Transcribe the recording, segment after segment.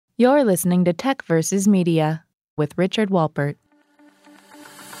You're listening to Tech vs. Media with Richard Walpert.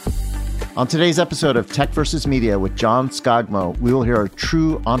 On today's episode of Tech vs. Media with John Skogmo, we will hear a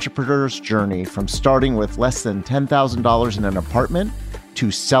true entrepreneur's journey from starting with less than $10,000 in an apartment to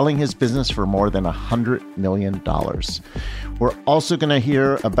selling his business for more than $100 million. We're also going to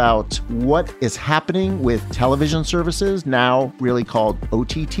hear about what is happening with television services, now really called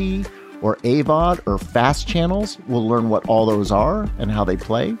OTT or AVOD or FAST channels. We'll learn what all those are and how they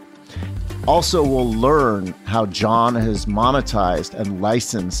play. Also, we'll learn how John has monetized and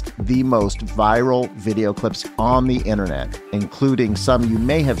licensed the most viral video clips on the internet, including some you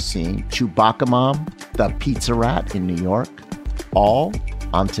may have seen, Chewbacca Mom, the Pizza Rat in New York, all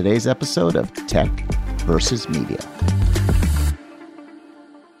on today's episode of Tech vs. Media.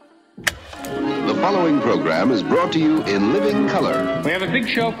 The following program is brought to you in living color. We have a big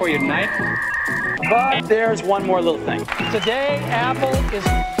show for you tonight. But there's one more little thing. Today, Apple is...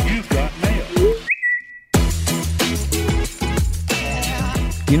 You've got mail.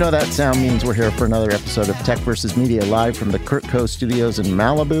 You know that sound means we're here for another episode of Tech vs. Media, live from the Kurtco Studios in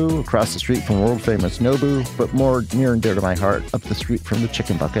Malibu, across the street from world-famous Nobu, but more near and dear to my heart, up the street from the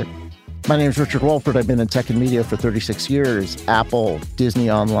Chicken Bucket. My name is Richard Walpert. I've been in tech and media for 36 years. Apple,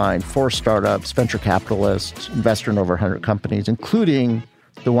 Disney Online, 4 startups, venture capitalist, investor in over 100 companies, including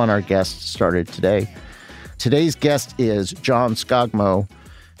the one our guest started today. Today's guest is John Skogmo.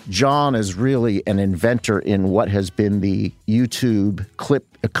 John is really an inventor in what has been the YouTube clip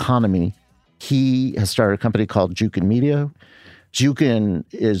economy. He has started a company called Jukin Media. Jukin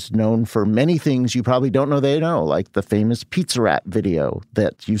is known for many things you probably don't know they know, like the famous Pizza Rat video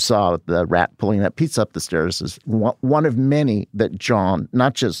that you saw, the rat pulling that pizza up the stairs, is one of many that John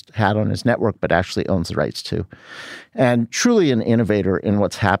not just had on his network, but actually owns the rights to. And truly an innovator in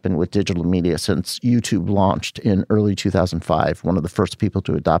what's happened with digital media since YouTube launched in early 2005, one of the first people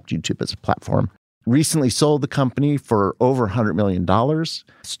to adopt YouTube as a platform. Recently sold the company for over $100 million,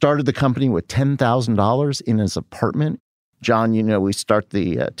 started the company with $10,000 in his apartment. John, you know, we start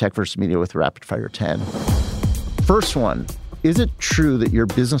the Tech vs. Media with Rapid Fire 10. First one, is it true that your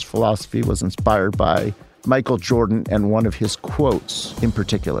business philosophy was inspired by Michael Jordan and one of his quotes in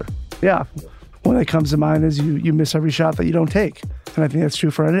particular? Yeah. One that comes to mind is you miss every shot that you don't take. And I think that's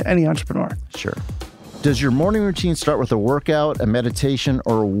true for any entrepreneur. Sure. Does your morning routine start with a workout, a meditation,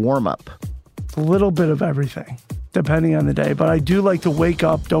 or a warm-up? A little bit of everything, depending on the day. But I do like to wake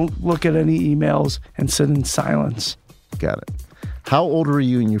up, don't look at any emails, and sit in silence. Got it. How old were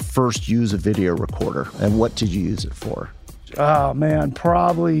you when you first used a video recorder, and what did you use it for? Oh, man,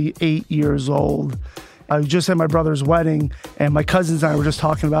 probably 8 years old. I was just at my brother's wedding, and my cousins and I were just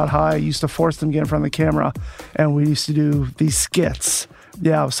talking about how I used to force them to get in front of the camera, and we used to do these skits.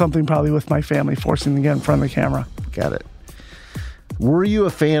 Yeah, something probably with my family, forcing them to get in front of the camera. Got it. Were you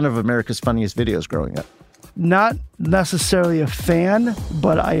a fan of America's Funniest Videos growing up? Not necessarily a fan,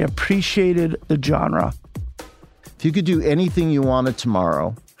 but I appreciated the genre. If you could do anything you wanted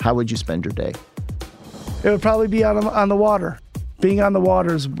tomorrow, how would you spend your day? It would probably be on the water. Being on the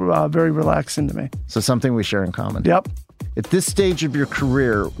water is very relaxing to me. So something we share in common. Yep. At this stage of your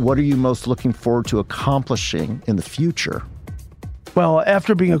career, what are you most looking forward to accomplishing in the future? Well,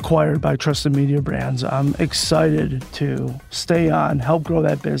 after being acquired by Trusted Media Brands, I'm excited to stay on, help grow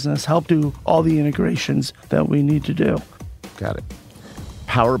that business, help do all the integrations that we need to do. Got it.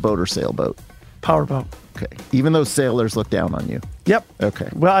 Powerboat or sailboat? Powerboat. Okay. Even though sailors look down on you? Yep. Okay.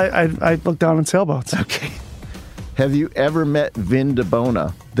 Well, I look down on sailboats. Okay. Have you ever met Vin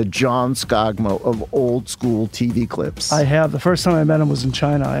DeBona, the John Skogmo of old school TV clips? I have. The first time I met him was in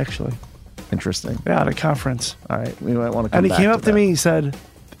China, actually. Interesting. Yeah, at a conference. All right. We might want to come And he back came up to that. me, he said,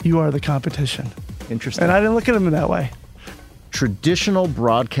 "You are the competition." Interesting. And I didn't look at him in that way. Traditional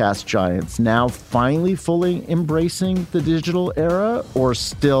broadcast giants now finally fully embracing the digital era, or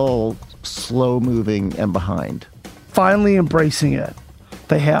still slow moving and behind? Finally embracing it.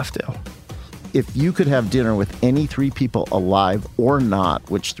 They have to. If you could have dinner with any 3 people alive or not,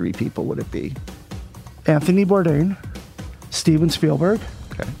 which 3 people would it be? Anthony Bourdain, Steven Spielberg.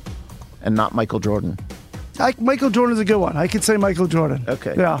 Okay. And not Michael Jordan. Michael Jordan's a good one. I could say Michael Jordan.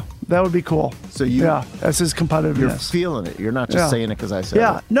 Okay. Yeah, that would be cool. So you... Yeah, that's his competitiveness. You're feeling it. You're not just saying it because I said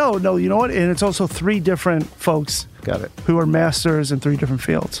Yeah, it. no, you know what? And it's also 3 different folks. Got it. Who are masters in 3 different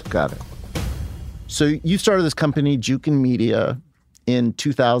fields. Got it. So you started this company, Jukin Media, in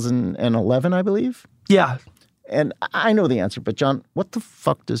 2011, I believe? Yeah. And I know the answer, but John, what the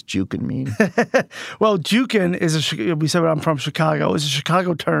fuck does Jukin mean? Well, Jukin is we said I'm from Chicago. It's a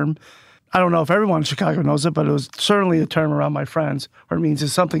Chicago term. I don't know if everyone in Chicago knows it, but it was certainly a term around my friends where it means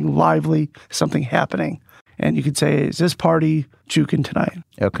it's something lively, something happening. And you could say, is this party juking tonight?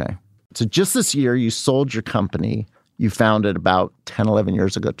 Okay. So just this year, you sold your company you founded about 10, 11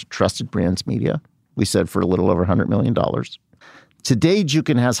 years ago to Trusted Brands Media. We said for a little over $100 million. Today,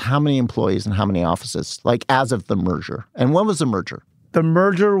 Jukin has how many employees and how many offices, like as of the merger? And when was the merger? The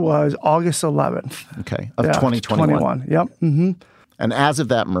merger was August 11th. Okay, of 2021. Yep. Mm-hmm. And as of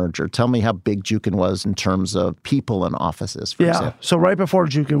that merger, tell me how big Jukin was in terms of people and offices, for example. So right before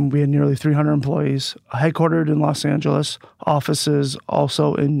Jukin, we had nearly 300 employees, headquartered in Los Angeles, offices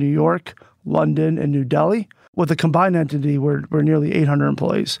also in New York, London, and New Delhi. With a combined entity, we're nearly 800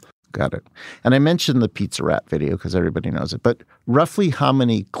 employees. Got it. And I mentioned the Pizza Rat video because everybody knows it, but roughly how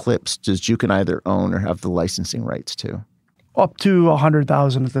many clips does Jukin either own or have the licensing rights to? Up to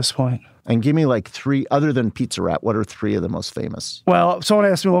 100,000 at this point. And give me like three, other than Pizza Rat, what are three of the most famous? Well, someone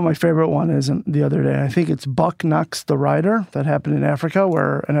asked me what my favorite one is the other day. I think it's Buck Knocks the Rider. That happened in Africa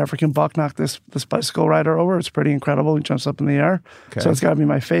where an African buck knocked this bicycle rider over. It's pretty incredible. He jumps up in the air. Okay. So it's got to be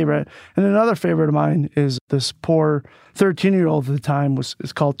my favorite. And another favorite of mine is this poor 13-year-old at the time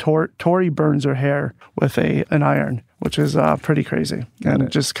is called Tori burns her hair with an iron, which is pretty crazy. And it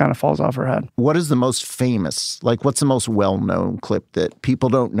just kind of falls off her head. What is the most famous, like what's the most well-known clip that people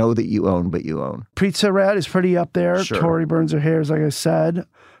don't know that you own, but you own? Pizza Rat is pretty up there. Sure. Tori burns her hair, like I said.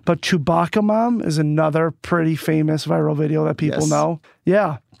 But Chewbacca Mom is another pretty famous viral video that people know.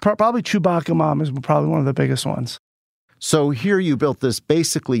 Yeah, probably Chewbacca Mom is probably one of the biggest ones. So here you built this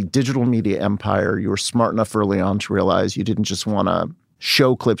basically digital media empire. You were smart enough early on to realize you didn't just want to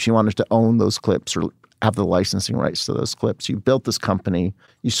show clips. You wanted to own those clips or have the licensing rights to those clips. You built this company.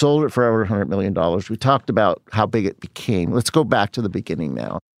 You sold it for over $100 million. We talked about how big it became. Let's go back to the beginning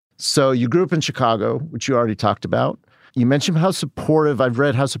now. So you grew up in Chicago, which you already talked about. You mentioned how supportive, I've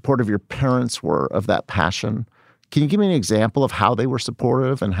read how supportive your parents were of that passion. Can you give me an example of how they were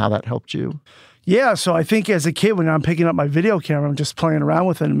supportive and how that helped you? Yeah, so I think as a kid, when I'm picking up my video camera, I'm just playing around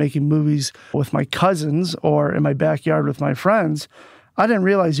with it and making movies with my cousins or in my backyard with my friends. I didn't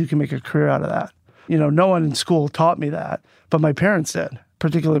realize you can make a career out of that. You know, no one in school taught me that, but my parents did,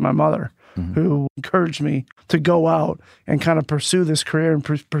 particularly my mother, who encouraged me to go out and kind of pursue this career and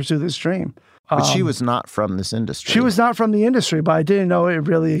pursue this dream. But she was not from this industry. She was not from the industry, but I didn't know it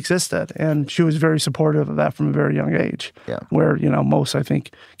really existed. And she was very supportive of that from a very young age. Yeah. Where, you know, most, I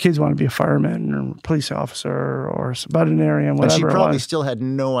think, kids want to be a fireman or police officer or veterinarian, whatever. And she probably still had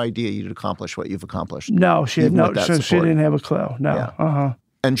no idea you'd accomplish what you've accomplished. No, she had no. She didn't have a clue. No. Yeah.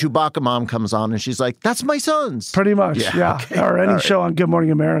 And Chewbacca Mom comes on and she's like, that's my son's. Pretty much, yeah. Okay. Or any show on Good Morning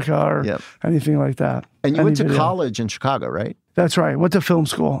America or anything like that. And you went to college in Chicago, right? That's right. Went to film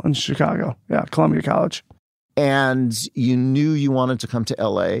school in Chicago. Yeah, Columbia College. And you knew you wanted to come to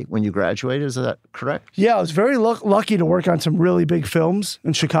L.A. when you graduated. Is that correct? Yeah, I was very lucky to work on some really big films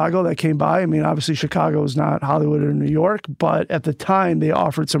in Chicago that came by. I mean, obviously, Chicago is not Hollywood or New York, but at the time, they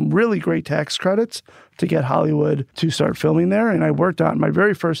offered some really great tax credits to get Hollywood to start filming there. And I worked on my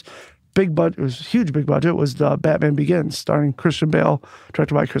very first big budget, it was a huge big budget, was the Batman Begins, starring Christian Bale,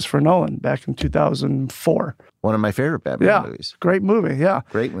 directed by Christopher Nolan back in 2004. One of my favorite Batman movies. Great movie, yeah.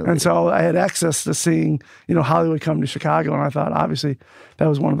 Great movie. And so I had access to seeing, you know, Hollywood come to Chicago, and I thought, obviously, that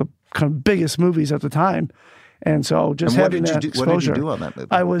was one of the kind of biggest movies at the time. And so just having that exposure. What did you do on that movie?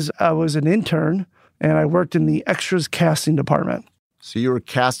 I was an intern, and I worked in the extras casting department. So you were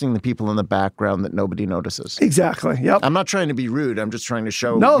casting the people in the background that nobody notices. Exactly, yep. I'm not trying to be rude. I'm just trying to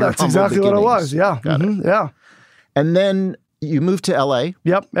show No, that's exactly what it was, yeah. Got it. Yeah. And then you moved to L.A.?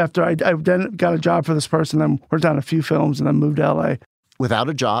 Yep. After I then got a job for this person, then worked on a few films, and then moved to L.A. Without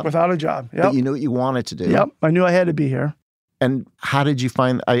a job? Without a job, yep. But you knew what you wanted to do? Yep. I knew I had to be here. And how did you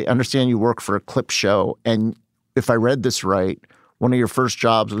find, I understand you work for a clip show, and if I read this right, one of your first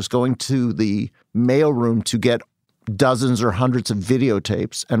jobs was going to the mailroom to get dozens or hundreds of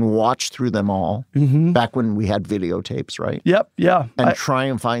videotapes and watch through them all back when we had videotapes, right? Yep, yeah. And try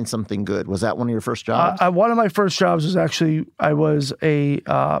and find something good. Was that one of your first jobs? One of my first jobs was actually, I was a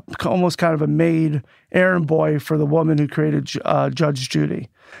almost kind of a maid errand boy for the woman who created Judge Judy.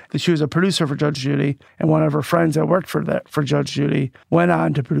 She was a producer for Judge Judy, and one of her friends that worked for Judge Judy went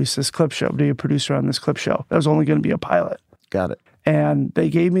on to produce this clip show, be a producer on this clip show. That was only going to be a pilot. Got it. And they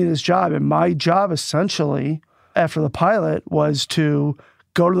gave me this job, and my job essentially after the pilot was to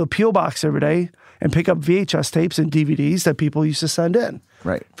go to the P.O. box every day and pick up VHS tapes and DVDs that people used to send in.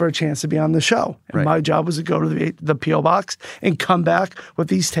 for a chance to be on the show. And Right. my job was to go to the P.O. box and come back with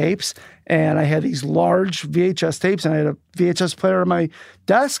these tapes. And I had these large VHS tapes, and I had a VHS player on my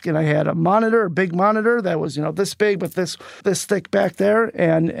desk, and I had a monitor, a big monitor that was, this big, but this thick back there.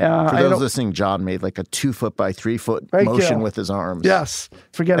 And For those listening, John made like a 2 foot by 3 foot Thank motion you. with his arms. Yes.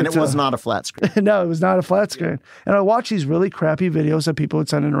 Forget And it. it was not a flat screen. No, it was not a flat screen. And I watched these really crappy videos that people would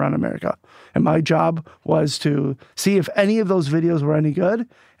send in around America. And my job was to see if any of those videos were any good.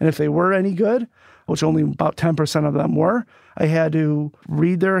 And if they were any good, which only about 10% of them were, I had to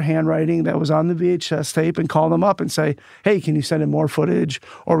read their handwriting that was on the VHS tape and call them up and say, hey, can you send in more footage?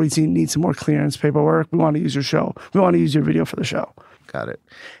 Or we need some more clearance paperwork. We want to use your show. We want to use your video for the show. Got it.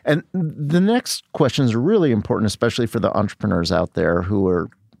 And the next questions are really important, especially for the entrepreneurs out there who are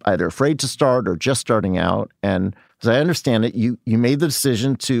either afraid to start or just starting out. And as I understand it, you made the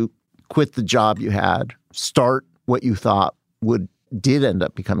decision to quit the job you had, start what you thought did end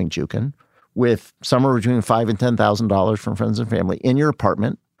up becoming Jukin, with somewhere between $5,000 and $10,000 from friends and family in your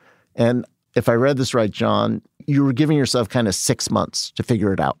apartment. And if I read this right, John, you were giving yourself kind of 6 months to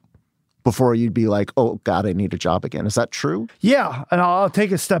figure it out before you'd be like, oh, God, I need a job again. Is that true? Yeah. And I'll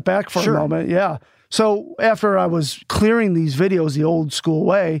take a step back for a moment. Yeah. So after I was clearing these videos the old school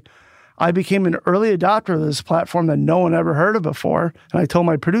way, I became an early adopter of this platform that no one ever heard of before. And I told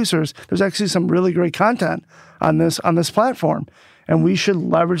my producers, there's actually some really great content on this platform. And we should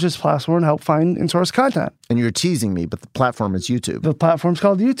leverage this platform and help find and source content. And you're teasing me, but the platform is YouTube. The platform's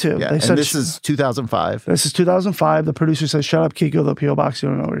called YouTube. Yeah, and this is 2005. This is 2005. The producer says, shut up, Kiko, the P.O. box. You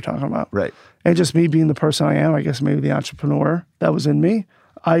don't know what you're talking about. Right. And just me being the person I am, I guess maybe the entrepreneur that was in me,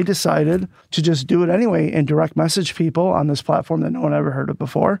 I decided to just do it anyway and direct message people on this platform that no one ever heard of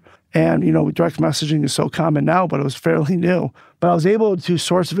before. And, direct messaging is so common now, but it was fairly new. But I was able to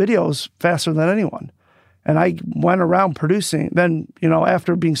source videos faster than anyone. And I went around producing. Then,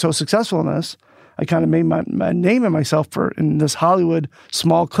 after being so successful in this, I kind of made my name in myself in this Hollywood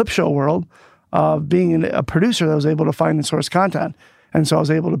small clip show world of being a producer that was able to find and source content. And so I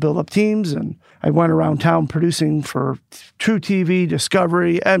was able to build up teams, and I went around town producing for True TV,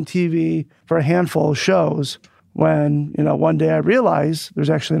 Discovery, MTV, for a handful of shows when, one day I realized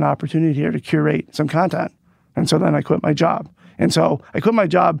there's actually an opportunity here to curate some content. And so then I quit my job. And so I quit my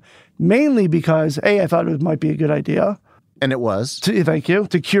job mainly because, A, I thought it might be a good idea. And it was. Thank you.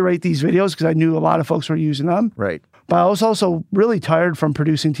 To curate these videos because I knew a lot of folks were using them. Right. But I was also really tired from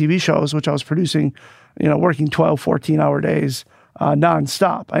producing TV shows, which I was producing, working 12, 14-hour days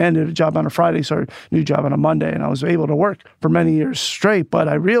nonstop. I ended a job on a Friday, started a new job on a Monday, and I was able to work for many years straight. But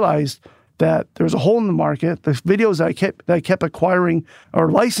I realized that there was a hole in the market. The videos that I kept acquiring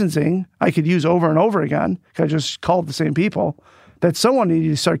or licensing, I could use over and over again because I just called the same people. That someone needed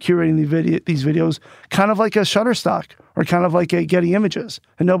to start curating these videos kind of like a Shutterstock or kind of like a Getty Images.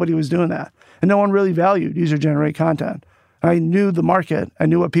 And nobody was doing that. And no one really valued user-generated content. I knew the market. I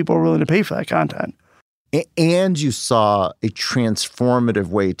knew what people were willing to pay for that content. And you saw a transformative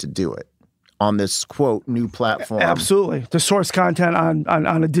way to do it on this, quote, new platform. Absolutely. To source content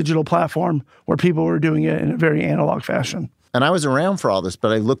on a digital platform where people were doing it in a very analog fashion. And I was around for all this,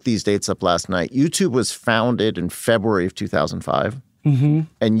 but I looked these dates up last night. YouTube was founded in February of 2005. Mm-hmm.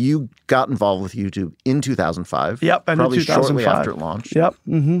 And you got involved with YouTube in 2005. Yep, and probably in 2005. shortly after it launched. Yep.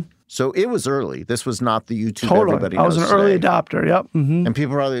 Mm-hmm. So it was early. This was not the YouTube Totally. everybody I was knows an early today. adopter. Yep. Mm-hmm. And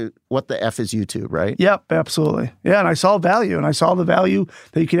people probably, what the F is YouTube, right? Yep, absolutely. Yeah, and I saw value, and I saw the value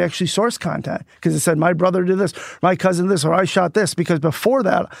that you could actually source content because it said, my brother did this, my cousin this, or I shot this. Because before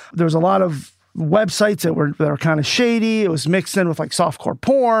that, there was a lot of websites that were kind of shady. It was mixed in with like softcore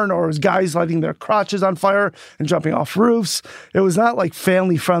porn, or it was guys lighting their crotches on fire and jumping off roofs. It was not like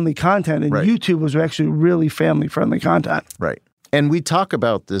family-friendly content, and Right. YouTube was actually really family-friendly content. Right. And we talk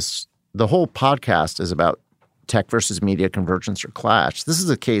about this, the whole podcast is about tech versus media convergence or clash. This is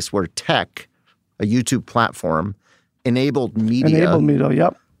a case where tech, a YouTube platform, enabled media Enabled media,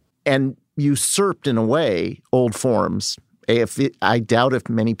 yep. and usurped, in a way, old forms. I doubt if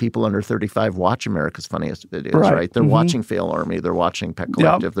many people under 35 watch America's Funniest Videos, right? They're watching Fail Army, they're watching Pet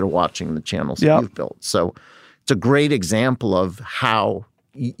Collective, they're watching the channels you've built. So it's a great example of how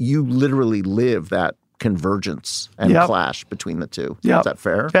you literally live that convergence and clash between the two. Yep. Is that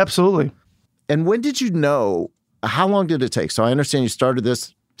fair? Absolutely. And when did you know, how long did it take? So I understand you started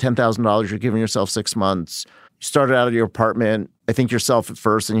this $10,000, you're giving yourself 6 months. You started out of your apartment, I think yourself at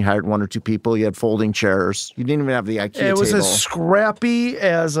first, and you hired 1 or 2 people. You had folding chairs. You didn't even have the IKEA table. It was as scrappy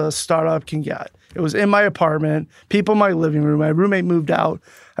as a startup can get. It was in my apartment, people in my living room. My roommate moved out.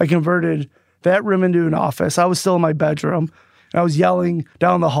 I converted that room into an office. I was still in my bedroom. And I was yelling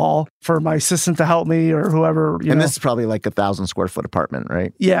down the hall for my assistant to help me or whoever. And this is probably like 1,000 square foot apartment,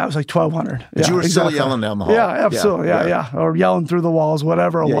 right? Yeah, it was like 1,200. But you were still yelling down the hall. Yeah, absolutely. Yeah. Or yelling through the walls,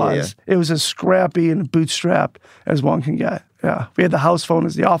 whatever it was. It was as scrappy and bootstrapped as one can get. Yeah. We had the house phone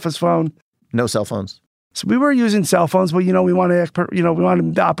as the office phone. No cell phones. So we were using cell phones, but we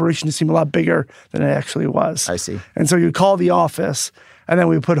wanted the operation to seem a lot bigger than it actually was. I see. And so you'd call the office, and then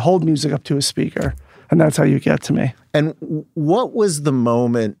we would put hold music up to a speaker, and that's how you get to me. And what was the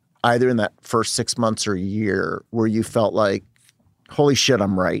moment, either in that first 6 months or a year, where you felt like, holy shit,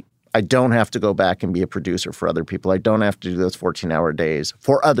 I'm right. I don't have to go back and be a producer for other people. I don't have to do those 14-hour days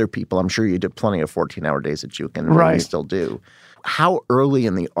for other people. I'm sure you did plenty of 14-hour days at Juke, and you still do. How early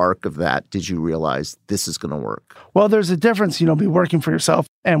in the arc of that did you realize this is going to work? Well, there's a difference, be working for yourself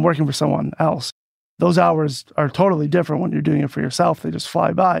and working for someone else. Those hours are totally different when you're doing it for yourself. They just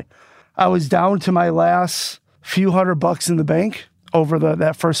fly by. I was down to my last few $100 in the bank over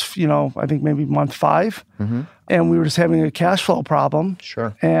that first, I think maybe month 5. Mm-hmm. And we were just having a cash flow problem.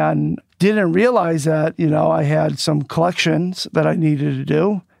 Sure. And didn't realize that, I had some collections that I needed to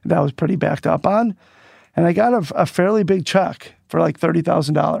do that I was pretty backed up on. And I got a fairly big check for like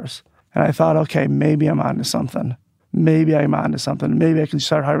 $30,000. And I thought, okay, maybe I'm onto something. Maybe I'm onto something. Maybe I can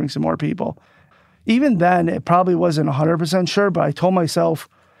start hiring some more people. Even then, it probably wasn't 100% sure, but I told myself,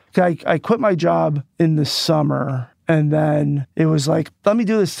 I quit my job in the summer. And then it was like, let me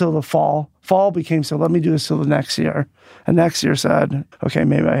do this till the fall. Fall became, so let me do this till the next year. And next year said, okay,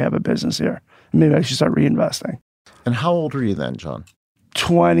 maybe I have a business here. Maybe I should start reinvesting. And how old were you then, John?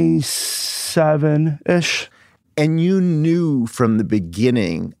 27-ish. And you knew from the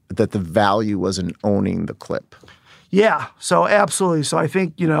beginning that the value was in owning the clip. Yeah, so absolutely. So I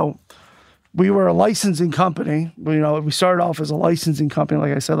think, we were a licensing company. We started off as a licensing company,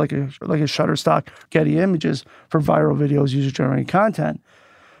 like I said, like a Shutterstock, Getty Images for viral videos, user-generated content.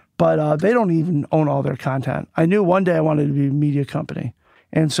 But they don't even own all their content. I knew one day I wanted to be a media company.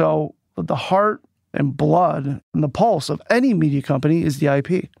 And so the heart and blood and the pulse of any media company is the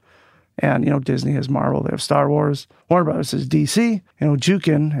IP. And, Disney has Marvel, they have Star Wars. Warner Brothers has DC.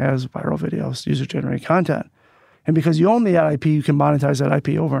 Jukin has viral videos, user-generated content. And because you own the IP, you can monetize that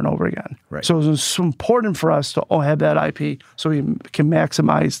IP over and over again. Right. So it was important for us to have that IP so we can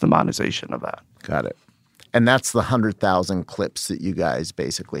maximize the monetization of that. Got it. And that's the 100,000 clips that you guys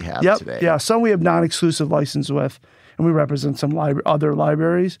basically have today. Yeah, some we have non-exclusive license with, and we represent some other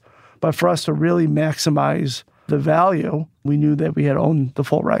libraries. But for us to really maximize the value, we knew that we had owned the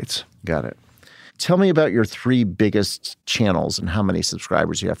full rights. Got it. Tell me about your 3 biggest channels and how many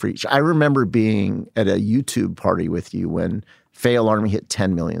subscribers you have for each. I remember being at a YouTube party with you when Fail Army hit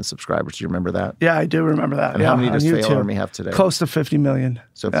 10 million subscribers. Do you remember that? Yeah, I do remember that. And how many does Fail Army have today? Close to 50 million.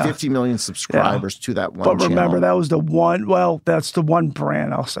 So 50 million subscribers to that one channel. But remember, channel. that was that's the one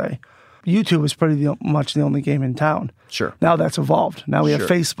brand, I'll say. YouTube was pretty much the only game in town. Sure. Now that's evolved. Now we have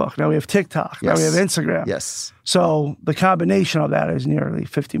Facebook. Now we have TikTok. Yes. Now we have Instagram. Yes. So the combination of that is nearly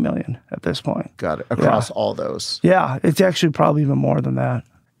 50 million at this point. Got it. Across all those. Yeah. It's actually probably even more than that.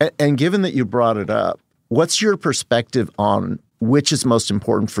 And given that you brought it up, what's your perspective on which is most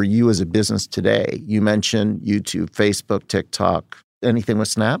important for you as a business today? You mentioned YouTube, Facebook, TikTok. Anything with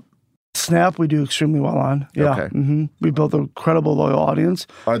Snap? Snap, we do extremely well on. Yeah. Okay. Mm-hmm. We built a credible, loyal audience.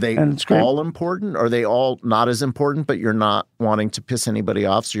 Are they all important? Are they all not as important, but you're not wanting to piss anybody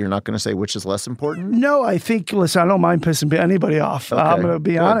off, so you're not going to say which is less important? No, I think, listen, I don't mind pissing anybody off. Okay. I'm going to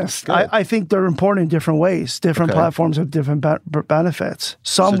be honest. I think they're important in different ways. Different platforms have different benefits.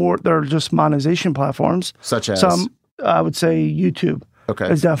 They're just monetization platforms. Such as? Some, I would say YouTube. Okay.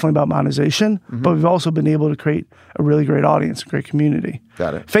 It's definitely about monetization, but we've also been able to create a really great audience, a great community.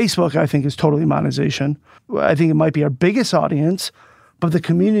 Got it. Facebook, I think, is totally monetization. I think it might be our biggest audience, but the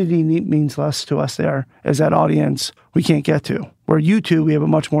community means less to us there as that audience we can't get to. Where YouTube, we have a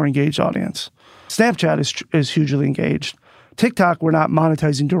much more engaged audience. Snapchat is hugely engaged. TikTok, we're not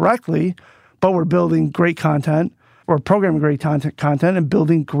monetizing directly, but we're building great content. We're programming great content and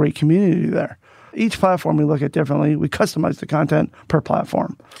building great community there. Each platform we look at differently. We customize the content per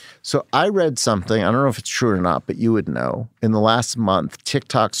platform. So I read something, I don't know if it's true or not, but you would know. In the last month,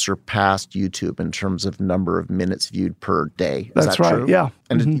 TikTok surpassed YouTube in terms of number of minutes viewed per day. Is That's that right, true? yeah.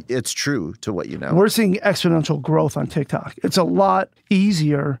 And it's true to what you know. We're seeing exponential growth on TikTok. It's a lot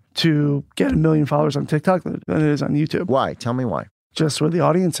easier to get 1 million followers on TikTok than it is on YouTube. Why? Tell me why. Just where the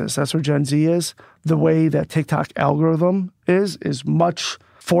audience is. That's where Gen Z is. The way that TikTok algorithm is much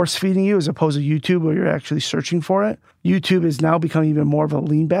force-feeding you as opposed to YouTube where you're actually searching for it. YouTube is now becoming even more of a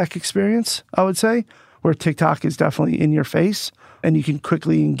lean-back experience, I would say, where TikTok is definitely in your face and you can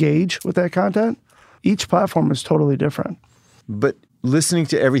quickly engage with that content. Each platform is totally different. But listening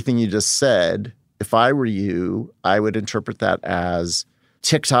to everything you just said, if I were you, I would interpret that as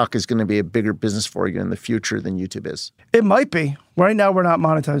TikTok is going to be a bigger business for you in the future than YouTube is. It might be. Right now, we're not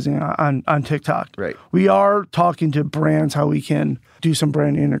monetizing on TikTok. Right. We are talking to brands how we can do some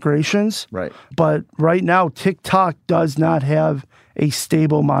brand integrations. Right. But right now, TikTok does not have a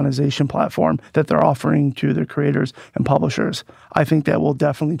stable monetization platform that they're offering to their creators and publishers. I think that will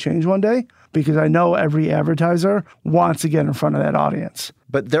definitely change one day because I know every advertiser wants to get in front of that audience.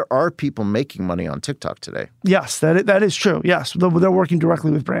 But there are people making money on TikTok today. Yes, that is true. Yes, they're working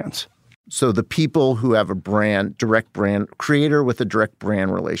directly with brands. So the people who have a brand, direct brand, creator with a direct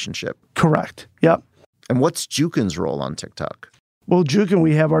brand relationship. Correct. Yep. And what's Jukin's role on TikTok? Well, Jukin,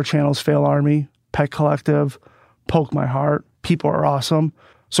 we have our channels, Fail Army, Pet Collective, Poke My Heart, People Are Awesome.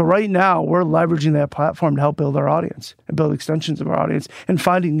 So right now, we're leveraging that platform to help build our audience and build extensions of our audience and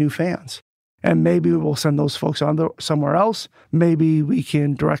finding new fans. And maybe we'll send those folks on somewhere else. Maybe we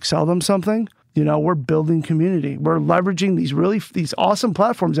can direct sell them something. You know, we're building community. We're leveraging these awesome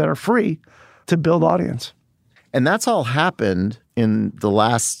platforms that are free to build audience. And that's all happened in the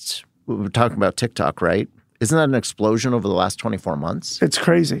last, we're talking about TikTok, right? Isn't that an explosion over the last 24 months? It's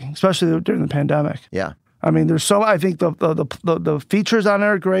crazy, especially during the pandemic. Yeah. I mean, I think the features on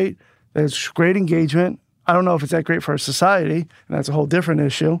there are great. There's great engagement. I don't know if it's that great for our society, and that's a whole different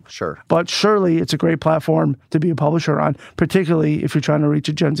issue. Sure. But surely it's a great platform to be a publisher on, particularly if you're trying to reach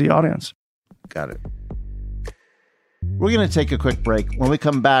a Gen Z audience. Got it. We're going to take a quick break. When we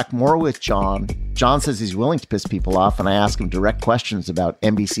come back, more with John. John says he's willing to piss people off, and I ask him direct questions about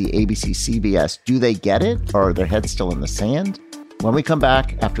NBC, ABC, CBS. Do they get it, or are their heads still in the sand? When we come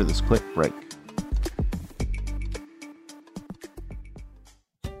back after this quick break.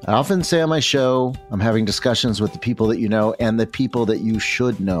 I often say on my show, I'm having discussions with the people that you know and the people that you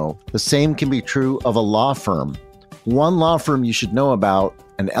should know. The same can be true of a law firm. One law firm you should know about,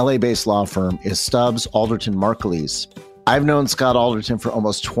 an LA-based law firm, is Stubbs, Alderton, Margulies. I've known Scott Alderton for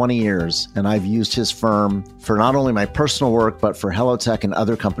almost 20 years, and I've used his firm for not only my personal work, but for HelloTech and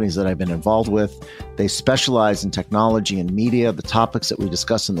other companies that I've been involved with. They specialize in technology and media, the topics that we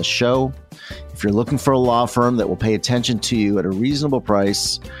discuss in the show. If you're looking for a law firm that will pay attention to you at a reasonable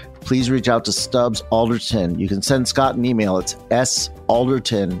price, please reach out to Stubbs Alderton. You can send Scott an email. It's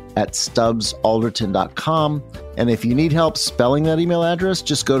salderton@stubbsalderton.com. And if you need help spelling that email address,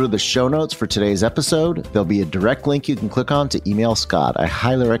 just go to the show notes for today's episode. There'll be a direct link you can click on to email Scott. I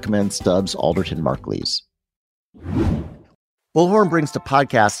highly recommend Stubbs Alderton Margulies. Bullhorn brings to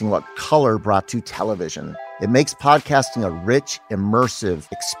podcasting what color brought to television. It makes podcasting a rich,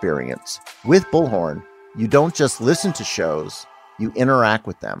 immersive experience. With Bullhorn, you don't just listen to shows, you interact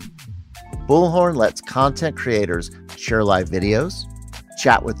with them. Bullhorn lets content creators share live videos,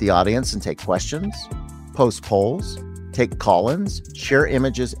 chat with the audience and take questions, post polls, take call-ins, share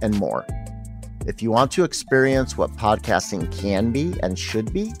images, and more. If you want to experience what podcasting can be and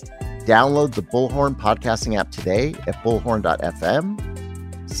should be, download the Bullhorn podcasting app today at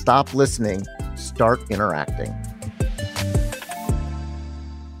bullhorn.fm. Stop listening, start interacting.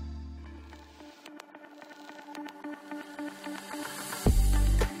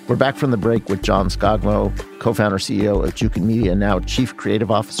 We're back from the break with John Skogmo, co-founder, CEO of Jukin Media, now Chief Creative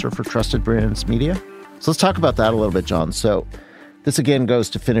Officer for Trusted Brands Media. So let's talk about that a little bit, John. So this again goes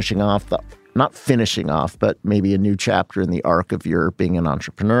to finishing off, not finishing off, but maybe a new chapter in the arc of your being an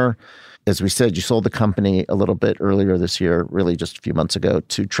entrepreneur. As we said, you sold the company a little bit earlier this year, really just a few months ago,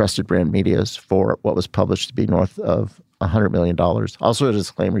 to Trusted Brand Medias for what was published to be north of $100 million. Also a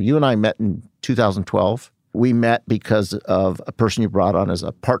disclaimer, you and I met in 2012. We met because of a person you brought on as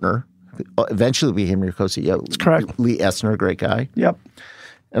a partner. Eventually became your co-CEO. That's correct. Lee Essner, great guy. Yep.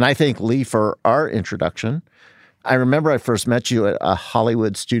 And I thank Lee for our introduction. I remember I first met you at a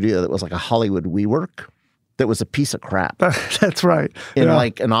Hollywood studio that was like a Hollywood WeWork that was a piece of crap. That's right. In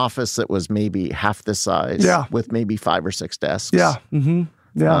like an office that was maybe half this size with maybe 5 or 6 desks. Yeah. Mm-hmm.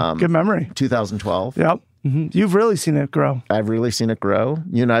 Yeah. Good memory. 2012. Yep. Mm-hmm. You've really seen it grow. I've really seen it grow.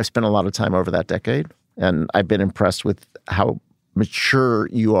 You and I have spent a lot of time over that decade. And I've been impressed with how mature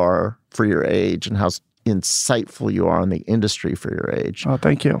you are for your age and how insightful you are on the industry for your age. Oh,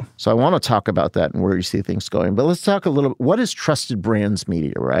 thank you. So I want to talk about that and where you see things going. But let's talk a little, what is Trusted Brands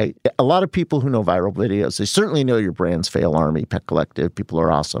Media, right? A lot of people who know viral videos, they certainly know your brands, Fail Army, Pet Collective, People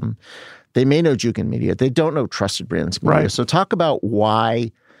Are Awesome. They may know Jukin Media. They don't know Trusted Brands Media. Right. So talk about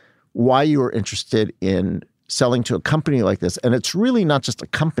why you were interested in selling to a company like this. And it's really not just a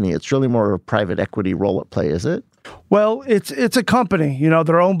company. It's really more of a private equity role at play, is it? Well, it's a company. You know,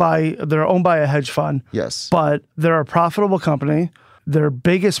 they're owned by a hedge fund. Yes. But they're a profitable company. their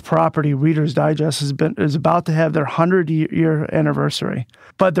biggest property, Reader's Digest, is about to have their 100-year anniversary.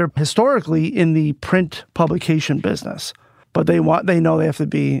 But they're historically in the print publication business. But they know they have to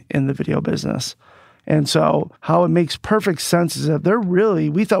be in the video business. And so how it makes perfect sense is that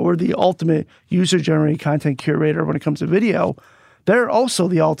we thought we're the ultimate user-generated content curator when it comes to video. They're also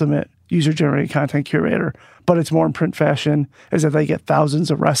the ultimate user-generated content curator, but it's more in print fashion, is that they get thousands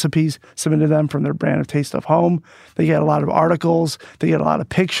of recipes submitted to them from their brand of Taste of Home. They get a lot of articles. They get a lot of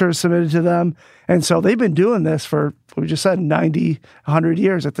pictures submitted to them. And so they've been doing this for, we just said, 90, 100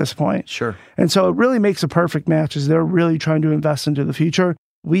 years at this point. Sure. And so it really makes a perfect match as they're really trying to invest into the future.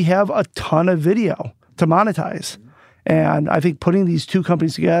 We have a ton of video to monetize. And I think putting these two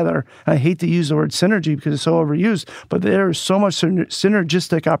companies together, I hate to use the word synergy because it's so overused, but there's so much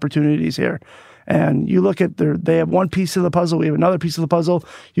synergistic opportunities here. And you look at they have one piece of the puzzle, we have another piece of the puzzle.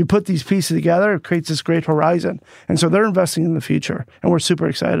 You put these pieces together, it creates this great horizon. And so they're investing in the future, and we're super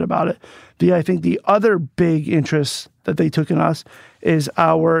excited about it. I think the other big interest that they took in us is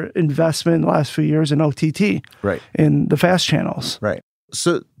our investment in the last few years in OTT, right, in the FAST channels. Right.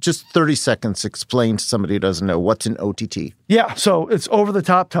 So just 30 seconds, explain to somebody who doesn't know, what's an OTT? Yeah, so it's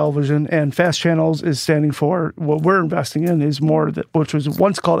over-the-top television, and FAST channels is standing for what we're investing in is more, which was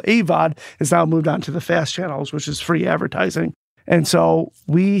once called AVOD, is now moved on to the FAST channels, which is free advertising. And so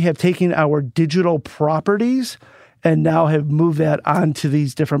we have taken our digital properties and now have moved that onto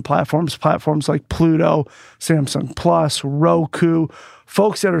these different platforms like Pluto, Samsung Plus, Roku,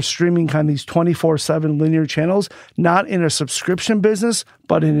 folks that are streaming kind of these 24/7 linear channels, not in a subscription business,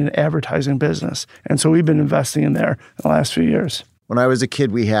 but in an advertising business. And so we've been investing in there in the last few years. When I was a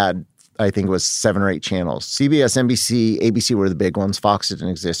kid, we had, I think it was 7 or 8 channels. CBS, NBC, ABC were the big ones. Fox didn't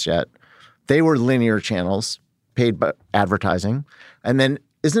exist yet. They were linear channels, paid by advertising. And then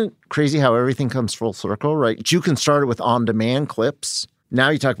isn't it crazy how everything comes full circle, right? You can start it with on-demand clips. Now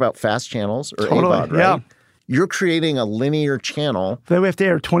you talk about fast channels or AVOD, right? Yeah. You're creating a linear channel. Then we have to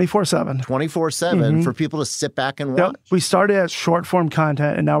air 24/7. 24/7 for people to sit back and watch. Yep. We started as short-form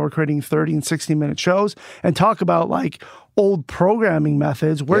content, and now we're creating 30 and 60-minute shows and talk about like old programming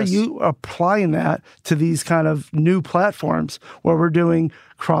methods where you applying that to these kind of new platforms where we're doing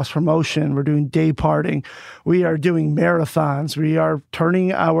cross-promotion, we're doing day parting, we are doing marathons, we are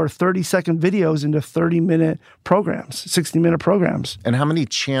turning our 30-second videos into 30-minute programs, 60-minute programs. And how many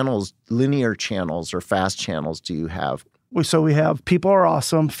channels, linear channels or fast channels do you have? So we have People Are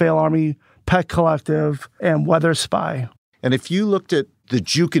Awesome, Fail Army, Pet Collective, and Weather Spy. And if you looked at the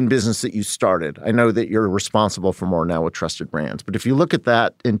Jukin business that you started, I know that you're responsible for more now with Trusted Brands, but if you look at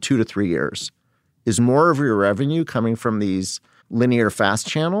that in 2 to 3 years, is more of your revenue coming from these linear fast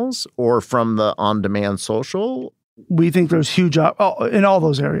channels or from the on-demand social? We think there's huge in all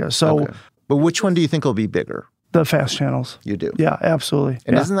those areas. So, But which one do you think will be bigger? The fast channels. You do? Yeah, absolutely.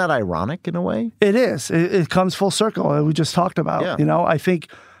 And isn't that ironic in a way? It is. It comes full circle. We just talked about, Yeah. you know, I think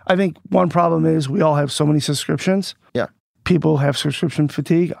one problem is we all have so many subscriptions. Yeah. People have subscription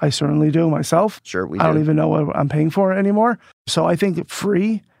fatigue. I certainly do myself. Sure, we do. I don't even know what I'm paying for anymore. So I think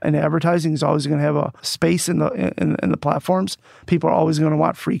free and advertising is always going to have a space in the platforms. People are always going to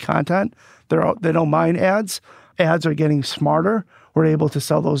want free content. They don't mind ads. Ads are getting smarter. We're able to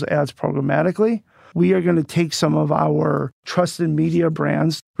sell those ads programmatically. We are going to take some of our trusted media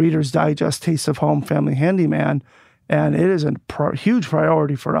brands, Reader's Digest, Taste of Home, Family Handyman, and it is a huge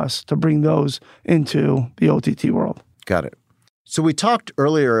priority for us to bring those into the OTT world. Got it. So we talked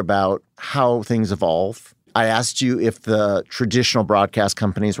earlier about how things evolve. I asked you if the traditional broadcast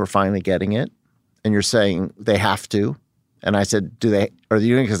companies were finally getting it, and you're saying they have to. And I said, are they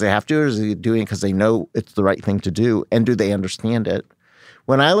doing it because they have to, or are they doing it because they know it's the right thing to do? And do they understand it?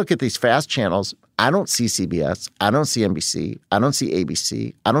 When I look at these fast channels, I don't see CBS, I don't see NBC, I don't see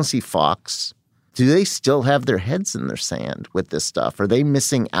ABC, I don't see Fox. Do they still have their heads in their sand with this stuff? Are they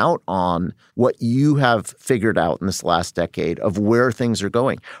missing out on what you have figured out in this last decade of where things are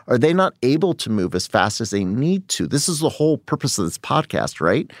going? Are they not able to move as fast as they need to? This is the whole purpose of this podcast,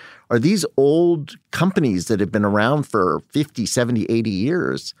 right? Are these old companies that have been around for 50, 70, 80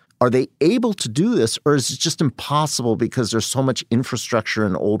 years, are they able to do this, or is it just impossible because there's so much infrastructure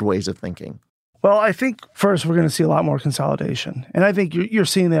and old ways of thinking? Well, I think first we're going to see a lot more consolidation. And I think you're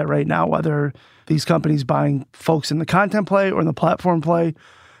seeing that right now, whether these companies buying folks in the content play or in the platform play.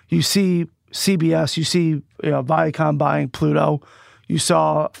 You see CBS, you see Viacom buying Pluto, you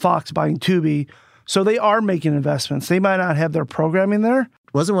saw Fox buying Tubi. So they are making investments. They might not have their programming there.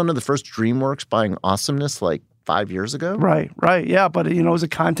 Wasn't one of the first DreamWorks buying Awesomeness like 5 years ago? Right. Yeah, but it was a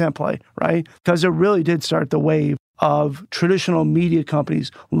content play, right? Because it really did start the wave of traditional media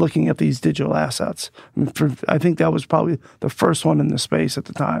companies looking at these digital assets. I think that was probably the first one in the space at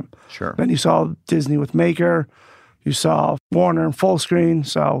the time. Sure. Then you saw Disney with Maker. You saw Warner and Fullscreen.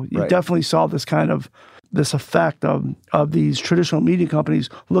 So you definitely saw this effect of these traditional media companies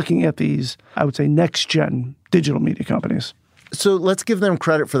looking at these, I would say, next-gen digital media companies. So let's give them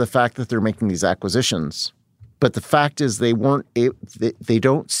credit for the fact that they're making these acquisitions. But the fact is they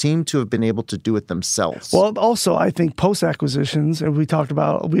don't seem to have been able to do it themselves. Well, also, I think post-acquisitions, and we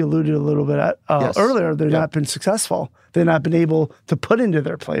alluded a little bit at earlier, they've not been successful. They've not been able to put into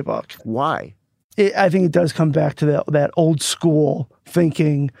their playbook. Why? I think it does come back to that old school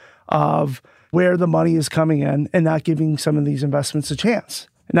thinking of where the money is coming in and not giving some of these investments a chance,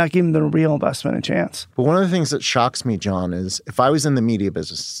 and not giving the real investment a chance. But one of the things that shocks me, John, is if I was in the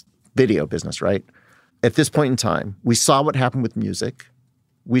video business, right? At this point in time, we saw what happened with music.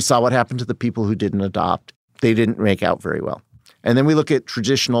 We saw what happened to the people who didn't adopt. They didn't make out very well. And then we look at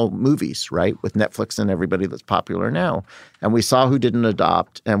traditional movies, right, with Netflix and everybody that's popular now. And we saw who didn't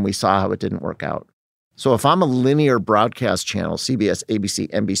adopt, and we saw how it didn't work out. So if I'm a linear broadcast channel, CBS, ABC,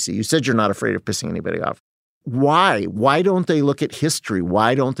 NBC, you said you're not afraid of pissing anybody off. Why? Why don't they look at history?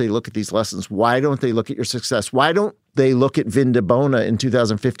 Why don't they look at these lessons? Why don't they look at your success? Why don't they look at Vin DeBona in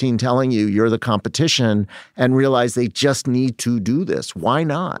 2015 telling you you're the competition and realize they just need to do this? Why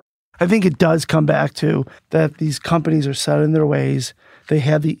not? I think it does come back to that these companies are set in their ways. They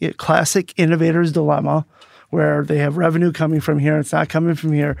have the classic innovator's dilemma where they have revenue coming from here. It's not coming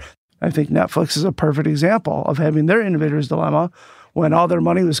from here. I think Netflix is a perfect example of having their innovator's dilemma when all their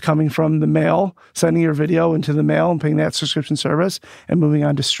money was coming from the mail, sending your video into the mail and paying that subscription service and moving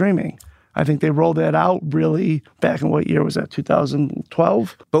on to streaming. I think they rolled that out really back in what year was that,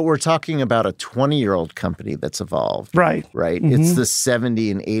 2012? But we're talking about a 20-year-old company that's evolved. Right. Right? Mm-hmm. It's the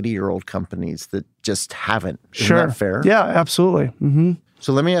 70 and 80-year-old companies that just haven't. Sure. Isn't that fair? Yeah, absolutely. Mm-hmm.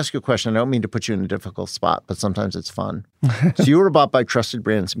 So let me ask you a question. I don't mean to put you in a difficult spot, but sometimes it's fun. So you were bought by Trusted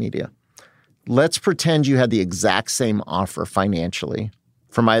Brands Media. Let's pretend you had the exact same offer financially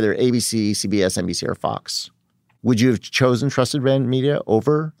from either ABC, CBS, NBC, or Fox. Would you have chosen Trusted Brand Media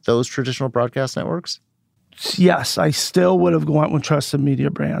over those traditional broadcast networks? Yes, I still would have gone with Trusted Media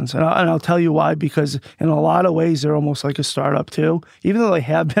Brands. And I'll tell you why, because in a lot of ways, they're almost like a startup too. Even though they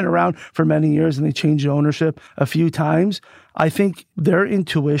have been around for many years and they changed ownership a few times, I think their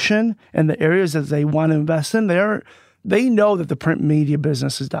intuition and the areas that they want to invest in, they know that the print media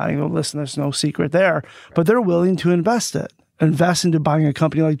business is dying. Well, listen, there's no secret there, but they're willing to invest into buying a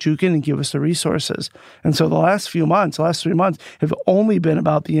company like Jukin and give us the resources. And so the last 3 months have only been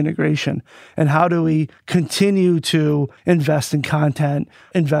about the integration and how do we continue to invest in content,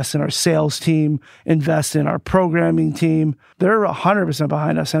 invest in our sales team, invest in our programming team. They're 100%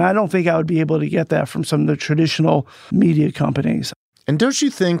 behind us. And I don't think I would be able to get that from some of the traditional media companies. And don't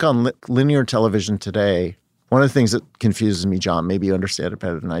you think on linear television today, one of the things that confuses me, John, maybe you understand it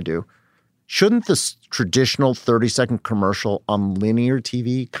better than I do, shouldn't this traditional 30-second commercial on linear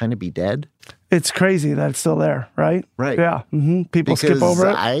TV kind of be dead? It's crazy that it's still there, right? Right. Yeah. Mm-hmm. People skip over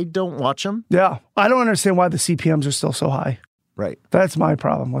it. I don't watch them. Yeah. I don't understand why the CPMs are still so high. Right. That's my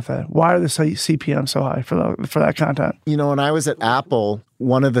problem with it. Why are the CPMs so high for that content? You know, when I was at Apple,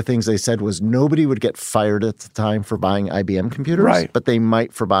 one of the things they said was nobody would get fired at the time for buying IBM computers, right, but they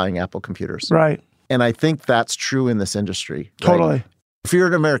might for buying Apple computers. Right. And I think that's true in this industry. Right? Totally. If you're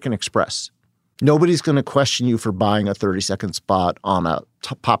at American Express, nobody's going to question you for buying a 30-second spot on a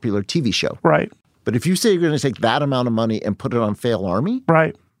popular TV show. Right. But if you say you're going to take that amount of money and put it on Fail Army,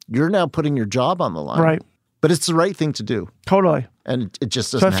 right, you're now putting your job on the line. Right. But it's the right thing to do. Totally. And it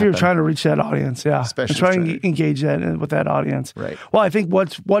just doesn't Especially if you're trying to reach that audience, yeah. Especially trying to engage with that audience. Right. Well, I think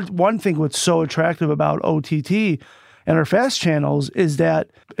one thing what's so attractive about OTT and our fast channels is that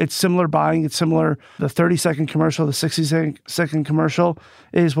it's similar buying. It's similar. The 30-second commercial, the 60-second commercial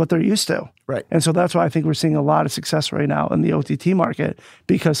is what they're used to. Right. And so that's why I think we're seeing a lot of success right now in the OTT market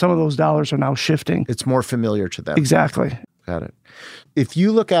because some of those dollars are now shifting. It's more familiar to them. Exactly. Got it. If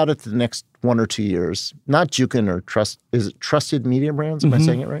you look out at the next 1 or 2 years, not Jukin or Trusted Media Brands? Am I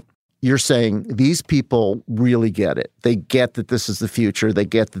saying it right? You're saying these people really get it. They get that this is the future. They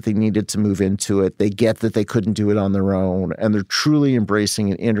get that they needed to move into it. They get that they couldn't do it on their own. And they're truly embracing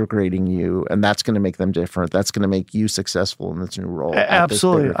and integrating you. And that's going to make them different. That's going to make you successful in this new role.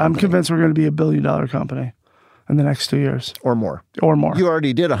 Absolutely. I'm convinced we're going to be $1 billion company in the next 2 years. Or more. Or more. You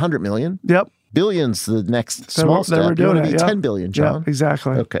already did $100 million. Yep. Billion's the next small step. We're doing you want to be it, $10 billion, John. Yeah,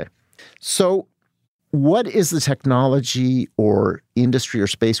 exactly. Okay. So what is the technology or industry or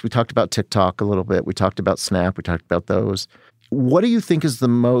space? We talked about TikTok a little bit. We talked about Snap. We talked about those. What do you think is the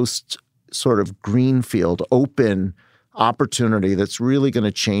most sort of greenfield, open opportunity that's really going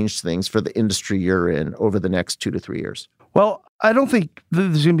to change things for the industry you're in over the next 2 to 3 years? Well, I don't think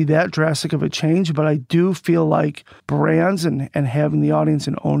there's going to be that drastic of a change, but I do feel like brands and having the audience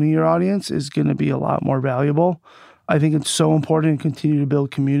and owning your audience is going to be a lot more valuable. I think it's so important to continue to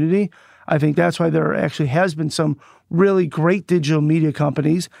build community. I think that's why there actually has been some really great digital media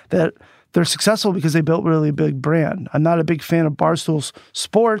companies that they're successful because they built really a big brand. I'm not a big fan of Barstool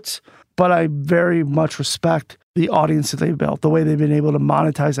Sports, but I very much respect the audience that they've built, the way they've been able to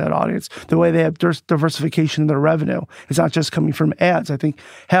monetize that audience, the way they have diversification in their revenue. It's not just coming from ads. I think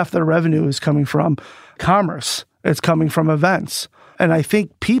half their revenue is coming from commerce. It's coming from events. And I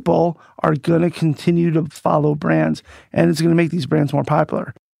think people are going to continue to follow brands, and it's going to make these brands more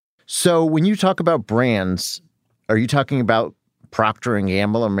popular. So when you talk about brands, are you talking about Procter &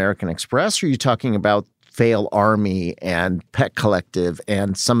 Gamble, American Express, or are you talking about Fail Army and Pet Collective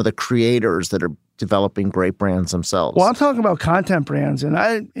and some of the creators that are developing great brands themselves? Well, I'm talking about content brands.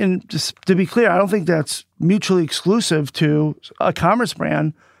 And just to be clear, I don't think that's mutually exclusive to a commerce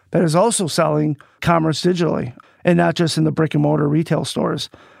brand that is also selling commerce digitally and not just in the brick and mortar retail stores.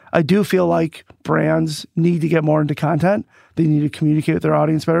 I do feel like brands need to get more into content. They need to communicate with their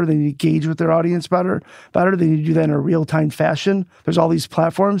audience better. They need to engage with their audience better. They need to do that in a real-time fashion. There's all these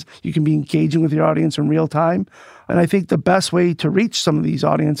platforms. You can be engaging with your audience in real time. And I think the best way to reach some of these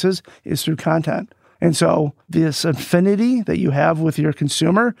audiences is through content. And so this affinity that you have with your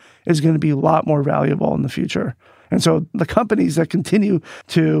consumer is going to be a lot more valuable in the future. And so the companies that continue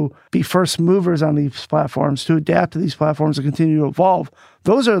to be first movers on these platforms, to adapt to these platforms and continue to evolve,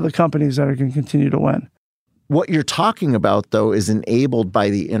 those are the companies that are going to continue to win. What you're talking about, though, is enabled by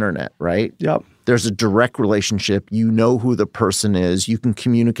the internet, right? Yep. There's a direct relationship. You know who the person is. You can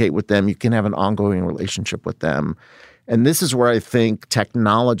communicate with them. You can have an ongoing relationship with them. And this is where I think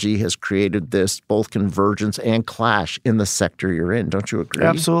technology has created this both convergence and clash in the sector you're in. Don't you agree?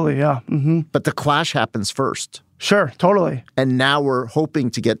 Absolutely, yeah. Mm-hmm. But the clash happens first. Sure, totally. And now we're hoping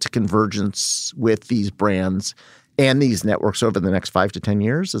to get to convergence with these brands and these networks over the next 5 to 10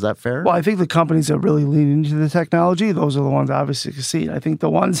 years. Is that fair? Well, I think the companies that really lean into the technology, those are the ones that obviously succeed. I think the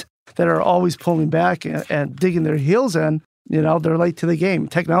ones that are always pulling back and digging their heels in, they're late to the game.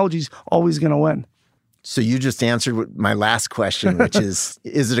 Technology's always going to win. So you just answered my last question, which is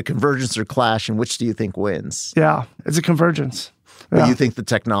it a convergence or clash, and which do you think wins? Yeah, it's a convergence. But you think the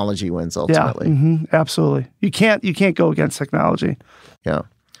technology wins ultimately? Yeah, absolutely. You can't go against technology. Yeah.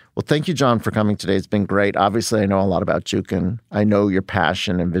 Well, thank you, John, for coming today. It's been great. Obviously, I know a lot about Jukin. I know your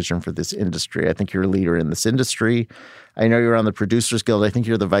passion and vision for this industry. I think you're a leader in this industry. I know you're on the Producers Guild. I think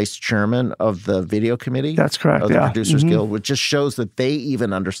you're the vice chairman of the video committee. That's correct, of the Producers Guild, which just shows that they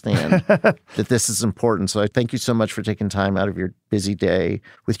even understand that this is important. So I thank you so much for taking time out of your busy day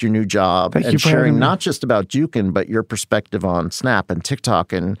with your new job and sharing not just about Jukin, but your perspective on Snap and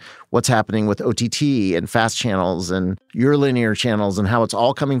TikTok and what's happening with OTT and fast channels and your linear channels and how it's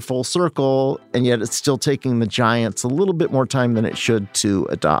all coming full circle, and yet it's still taking the giants a little bit more time than it should to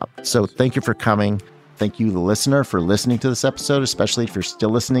adopt. So thank you for coming. Thank you, the listener, for listening to this episode, especially if you're still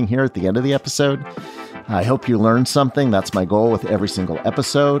listening here at the end of the episode. I hope you learned something. That's my goal with every single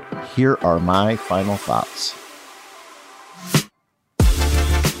episode. Here are my final thoughts.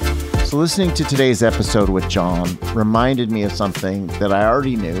 So listening to today's episode with John reminded me of something that I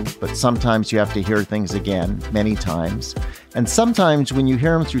already knew, but sometimes you have to hear things again, many times. And sometimes when you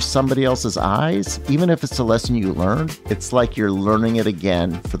hear them through somebody else's eyes, even if it's a lesson you learned, it's like you're learning it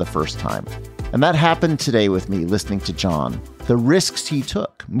again for the first time. And that happened today with me listening to John. The risks he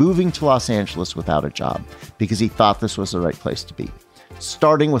took moving to Los Angeles without a job because he thought this was the right place to be.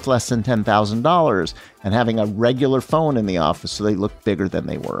 Starting with less than $10,000 and having a regular phone in the office so they looked bigger than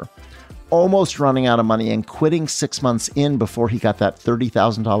they were. Almost running out of money and quitting 6 months in before he got that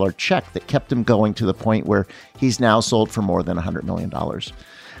 $30,000 check that kept him going to the point where he's now sold for more than $100 million.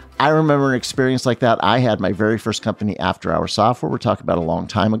 I remember an experience like that. I had my very first company, After Hours Software. We're talking about a long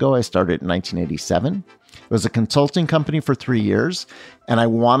time ago. I started in 1987. It was a consulting company for 3 years, and I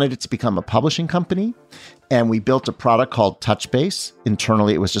wanted it to become a publishing company. And we built a product called TouchBase.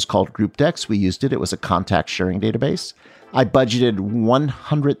 Internally, it was just called GroupDex. We used it. It was a contact sharing database. I budgeted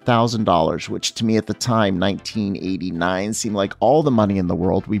 $100,000, which to me at the time, 1989, seemed like all the money in the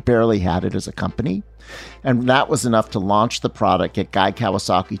world. We barely had it as a company. And that was enough to launch the product, get Guy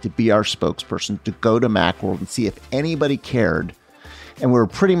Kawasaki to be our spokesperson, to go to Macworld and see if anybody cared. And we were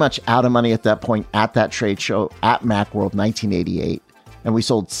pretty much out of money at that point at that trade show at Macworld 1988. And we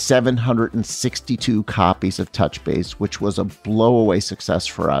sold 762 copies of TouchBase, which was a blow-away success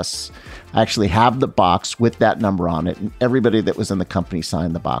for us. I actually have the box with that number on it, and everybody that was in the company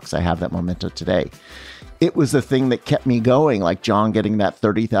signed the box. I have that memento today. It was the thing that kept me going, like John getting that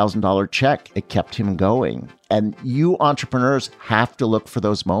 $30,000 check. It kept him going. And you entrepreneurs have to look for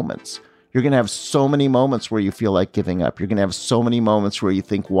those moments. You're going to have so many moments where you feel like giving up. You're going to have so many moments where you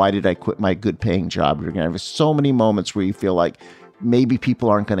think, why did I quit my good paying job? You're going to have so many moments where you feel like maybe people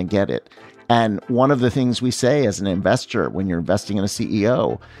aren't going to get it. And one of the things we say as an investor, when you're investing in a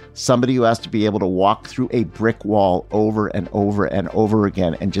CEO, somebody who has to be able to walk through a brick wall over and over and over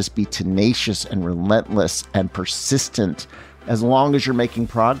again and just be tenacious and relentless and persistent as long as you're making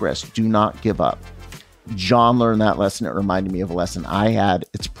progress. Do not give up. John learned that lesson. It reminded me of a lesson I had.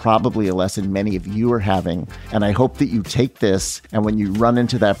 It's probably a lesson many of you are having. And I hope that you take this, and when you run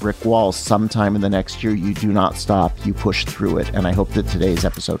into that brick wall sometime in the next year, you do not stop. You push through it. And I hope that today's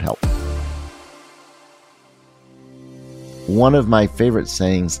episode helped. One of my favorite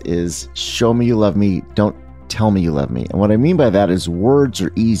sayings is, show me you love me, don't tell me you love me. And what I mean by that is words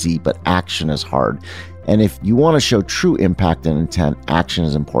are easy, but action is hard. And if you want to show true impact and intent, action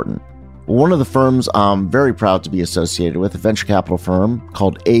is important. One of the firms I'm very proud to be associated with, a venture capital firm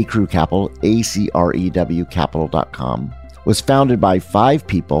called Acrew Capital, ACREW Capital.com, was founded by 5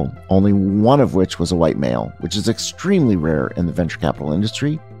 people, only one of which was a white male, which is extremely rare in the venture capital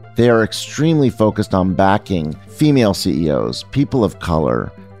industry. They are extremely focused on backing female CEOs, people of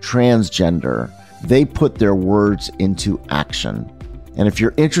color, transgender. They put their words into action. And if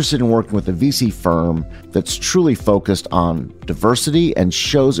you're interested in working with a VC firm that's truly focused on diversity and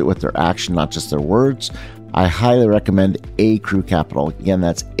shows it with their action, not just their words, I highly recommend Acrew Capital. Again,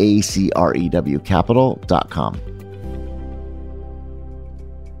 that's ACREW Capital.com.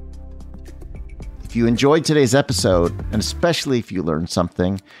 If you enjoyed today's episode, and especially if you learned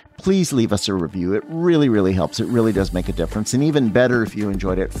something, please leave us a review. It really, really helps. It really does make a difference. And even better, if you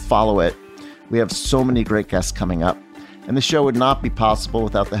enjoyed it, follow it. We have so many great guests coming up. And the show would not be possible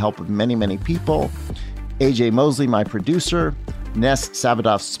without the help of many, many people. AJ Mosley, my producer, Ness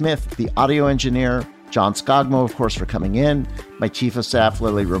Savadoff-Smith, the audio engineer, John Skogmo, of course, for coming in, my chief of staff,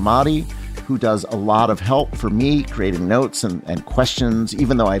 Lily Ramadi, who does a lot of help for me, creating notes and questions.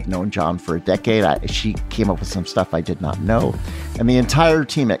 Even though I've known John for a decade, she came up with some stuff I did not know. And the entire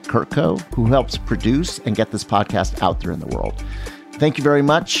team at CurtCo, who helps produce and get this podcast out there in the world. Thank you very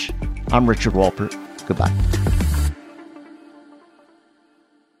much. I'm Richard Wolpert. Goodbye.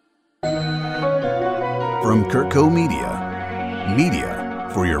 From CurtCo Media, media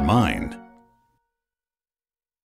for your mind.